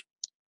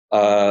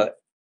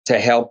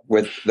help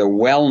with the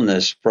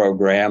wellness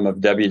program of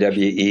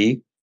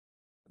WWE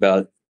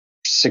about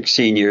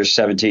 17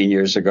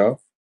 years ago.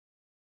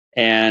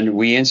 And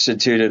we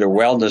instituted a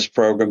wellness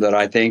program that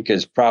I think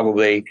is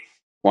probably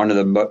one of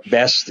the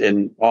best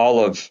in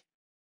all of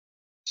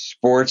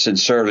sports and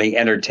certainly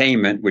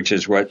entertainment, which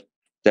is what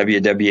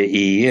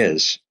WWE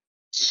is.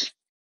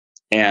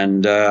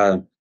 And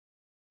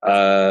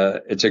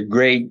it's a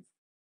great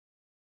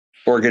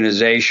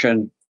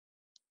organization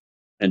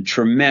and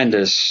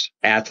tremendous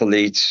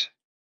athletes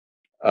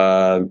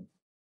and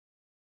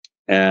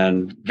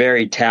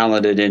very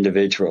talented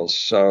individuals.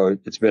 So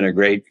it's been a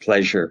great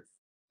pleasure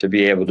to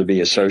be able to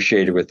be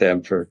associated with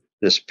them for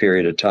this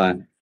period of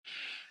time.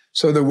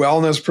 So the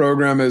wellness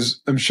program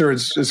I'm sure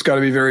it's got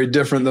to be very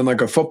different than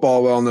like a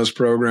football wellness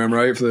program,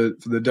 right? For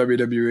the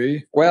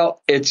WWE.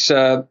 Well, it's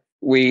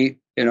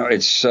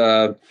it's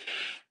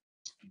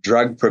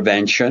drug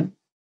prevention.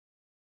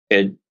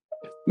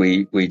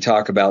 We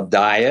talk about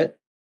diet,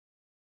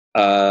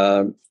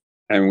 and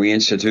we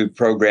institute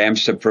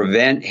programs to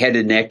prevent head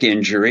and neck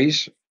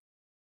injuries,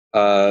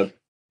 how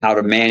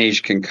to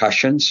manage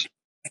concussions,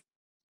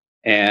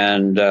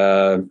 and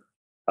a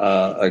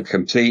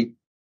complete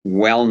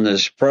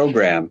wellness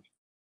program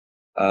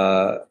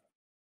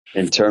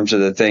in terms of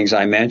the things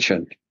I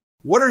mentioned.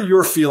 What are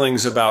your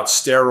feelings about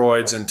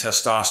steroids and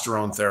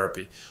testosterone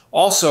therapy?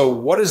 Also,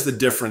 what is the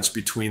difference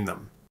between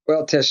them?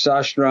 Well,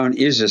 testosterone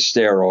is a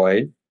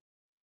steroid.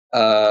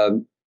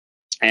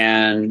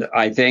 And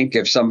I think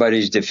if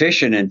somebody's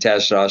deficient in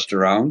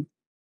testosterone,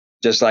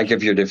 just like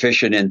if you're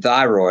deficient in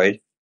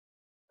thyroid,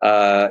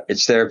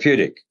 it's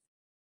therapeutic.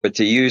 But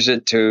to use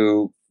it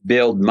to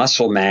build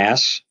muscle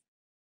mass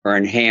or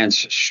enhance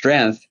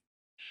strength,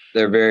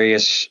 there are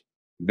various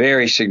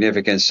very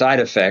significant side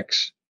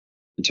effects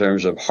in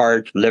terms of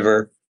heart,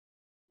 liver,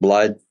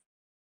 blood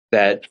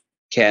that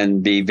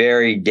can be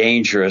very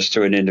dangerous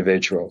to an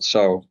individual.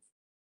 So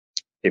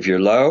if you're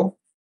low,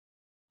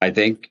 I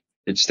think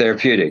it's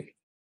therapeutic,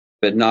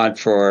 but not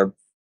for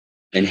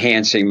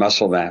enhancing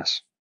muscle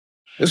mass.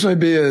 This might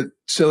be a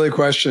silly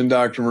question,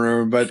 Dr.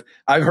 Maroon, but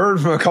I've heard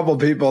from a couple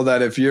of people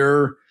that if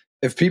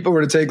people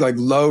were to take like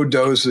low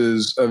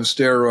doses of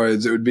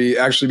steroids, it would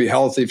actually be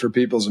healthy for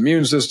people's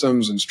immune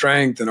systems and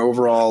strength and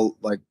overall,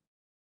 like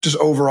just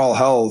overall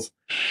health.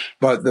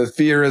 But the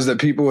fear is that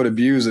people would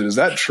abuse it. Is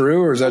that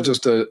true, or is that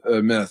just a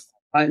myth?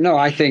 No,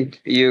 I think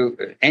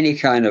any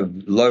kind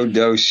of low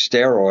dose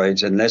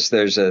steroids, unless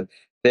there's a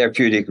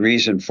therapeutic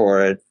reason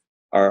for it,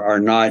 are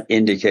not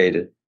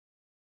indicated.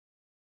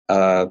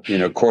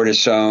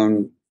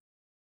 Cortisone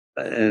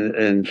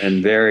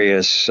and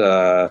various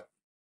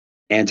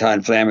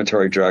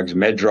anti-inflammatory drugs,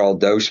 Medrol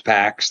dose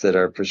packs that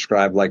are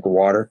prescribed like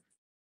water.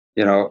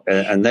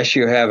 Unless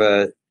you have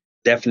a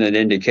definite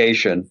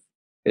indication,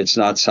 it's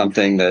not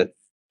something that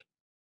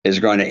is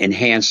going to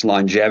enhance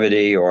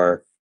longevity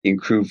or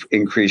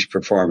increase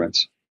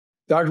performance.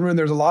 Dr. Maroon,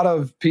 there's a lot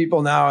of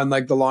people now in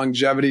like the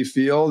longevity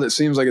field. It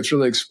seems like it's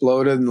really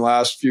exploded in the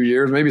last few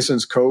years, maybe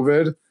since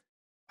COVID.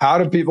 How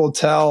do people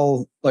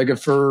tell, like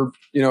if for,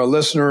 a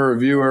listener or a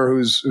viewer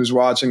who's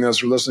watching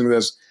this or listening to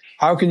this,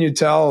 how can you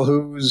tell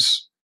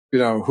whose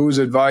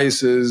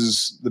advice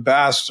is the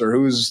best or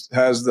whose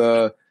has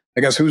the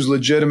I guess, who's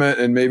legitimate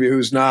and maybe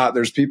who's not.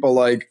 There's people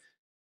like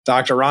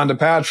Dr. Rhonda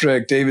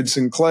Patrick, David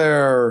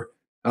Sinclair,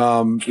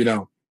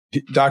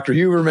 Dr.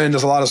 Huberman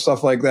does a lot of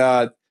stuff like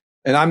that.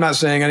 And I'm not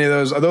saying any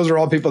of those are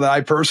all people that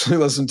I personally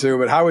listen to,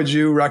 but how would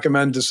you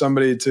recommend to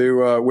somebody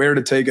to where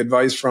to take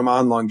advice from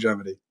on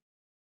longevity?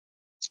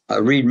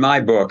 Read my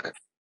book,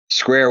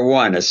 Square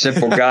One, A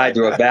Simple Guide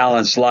to a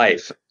Balanced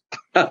Life.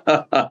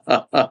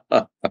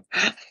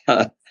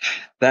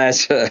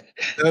 That's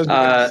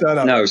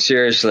no,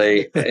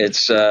 seriously,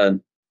 it's a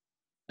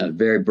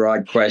very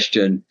broad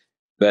question,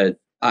 but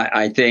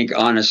I think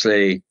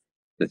honestly,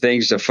 the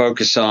things to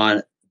focus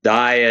on: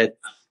 diet,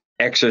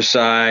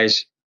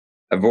 exercise,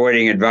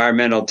 avoiding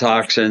environmental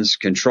toxins,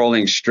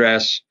 controlling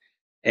stress,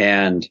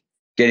 and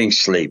getting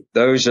sleep.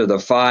 Those are the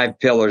 5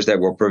 pillars that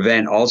will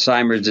prevent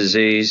Alzheimer's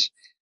disease,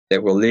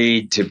 that will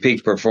lead to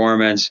peak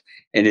performance.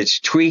 And it's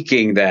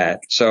tweaking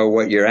that. So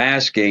what you're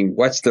asking,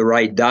 what's the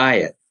right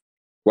diet?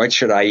 What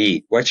should I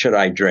eat? What should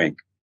I drink?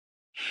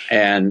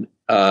 And,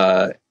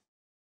 there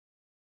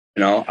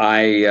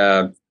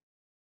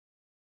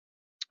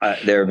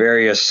are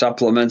various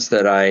supplements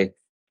that I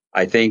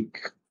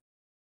think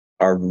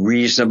are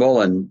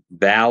reasonable and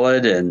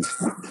valid and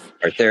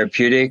are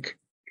therapeutic.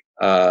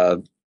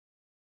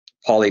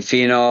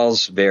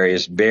 Polyphenols,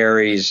 various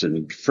berries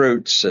and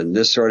fruits and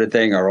this sort of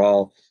thing are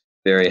all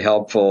very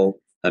helpful.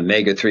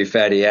 Omega-3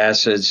 fatty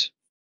acids,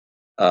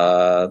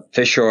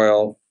 fish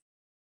oil,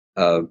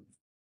 the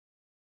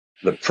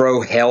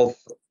pro health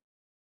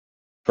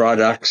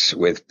products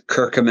with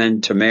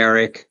curcumin,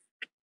 turmeric,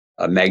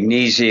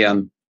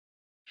 magnesium.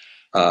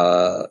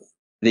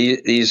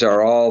 These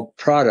are all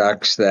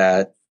products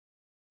that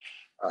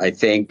I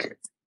think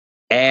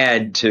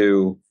add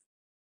to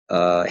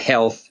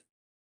health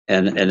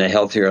and a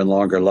healthier and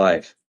longer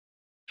life.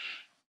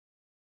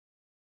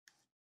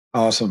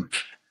 Awesome.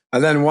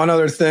 And then one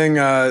other thing,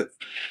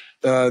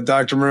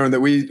 Dr. Maroon,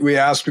 that we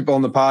ask people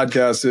on the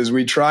podcast is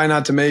we try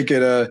not to make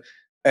it a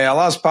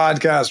ALS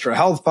podcast or a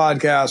health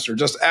podcast or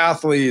just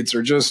athletes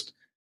or just,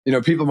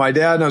 people my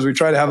dad knows. We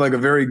try to have like a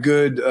very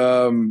good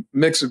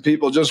mix of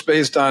people just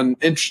based on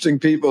interesting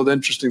people with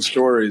interesting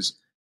stories.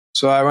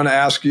 So I want to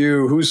ask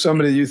you, who's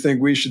somebody you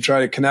think we should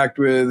try to connect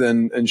with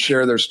and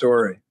share their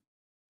story?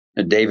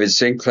 And David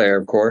Sinclair,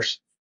 of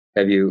course.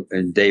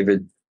 And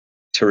David,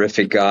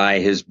 terrific guy.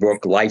 His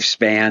book,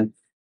 Lifespan,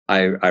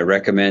 I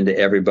recommend to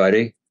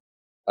everybody.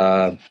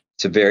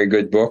 It's a very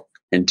good book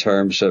in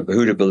terms of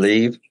who to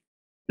believe.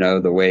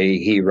 The way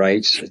he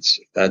writes,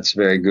 that's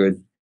very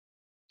good.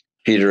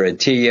 Peter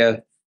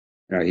Attia,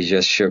 he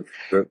just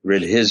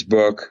read his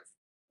book.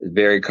 It's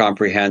very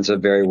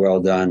comprehensive, very well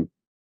done.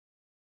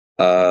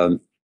 There's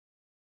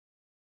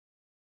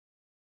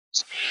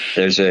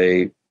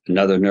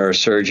another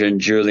neurosurgeon,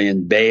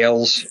 Julian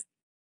Bales,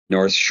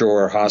 North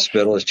Shore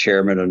Hospital, is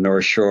chairman of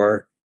North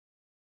Shore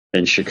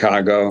in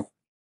Chicago,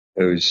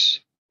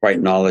 who's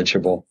quite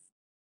knowledgeable.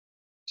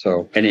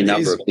 So any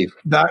number of people.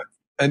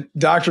 And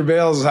Dr.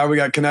 Bales is how we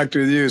got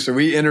connected with you. So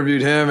we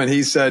interviewed him, and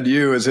he said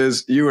you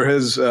were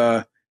his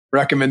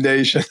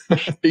recommendation.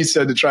 He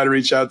said to try to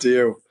reach out to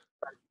you.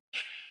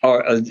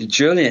 Oh,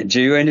 Julian,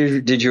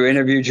 did you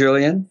interview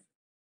Julian?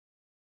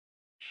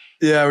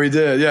 Yeah, we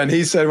did. Yeah, and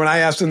he said when I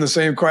asked him the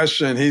same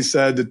question, he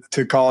said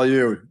to call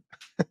you.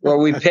 Well,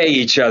 we pay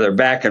each other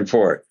back and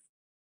forth.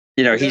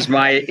 He's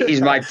my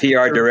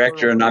PR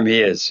director, and I'm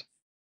his.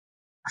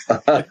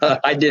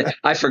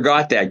 I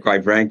forgot that,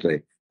 quite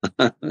frankly.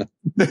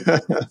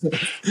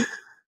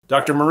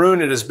 Dr.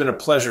 Maroon, it has been a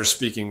pleasure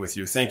speaking with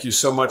you. Thank you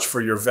so much for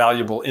your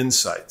valuable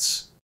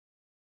insights.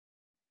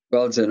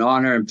 Well, it's an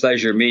honor and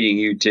pleasure meeting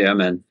you,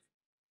 Tim, and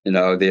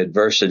the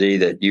adversity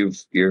that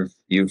you've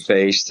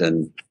faced,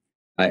 and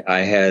I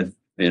had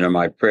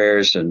my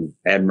prayers and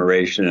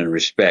admiration and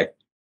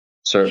respect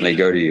certainly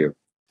go to you.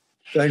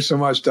 Thanks so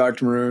much,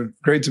 Dr. Maroon.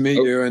 Great to meet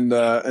you and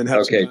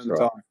have some time to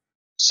talk.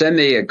 Send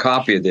me a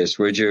copy of this,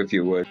 would you, if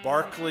you would?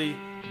 Barclay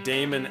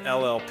Damon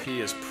LLP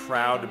is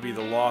proud to be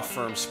the law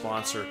firm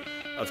sponsor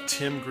of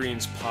Tim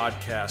Green's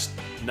podcast,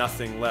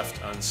 Nothing Left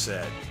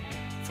Unsaid.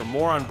 For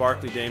more on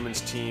Barclay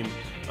Damon's team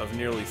of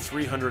nearly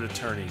 300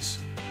 attorneys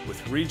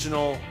with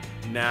regional,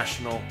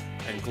 national,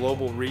 and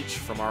global reach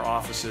from our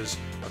offices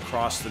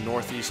across the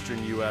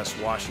northeastern U.S.,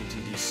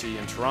 Washington, D.C.,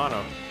 and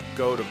Toronto,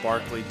 go to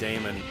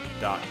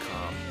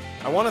barclaydamon.com.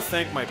 I want to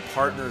thank my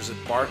partners at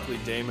Barclay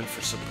Damon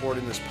for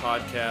supporting this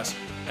podcast,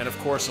 and of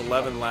course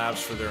 11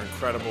 Labs for their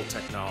incredible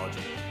technology.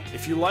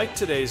 If you liked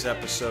today's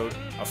episode,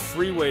 a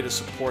free way to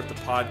support the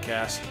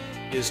podcast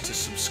is to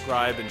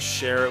subscribe and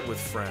share it with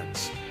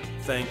friends.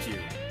 Thank you.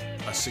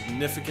 A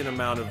significant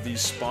amount of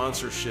these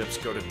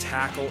sponsorships go to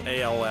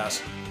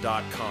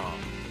tackleals.com.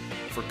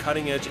 For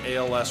cutting-edge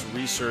ALS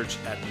research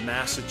at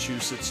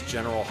Massachusetts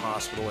General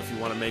Hospital, if you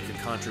want to make a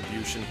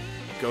contribution,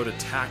 go to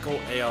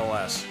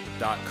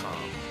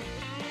tackleals.com.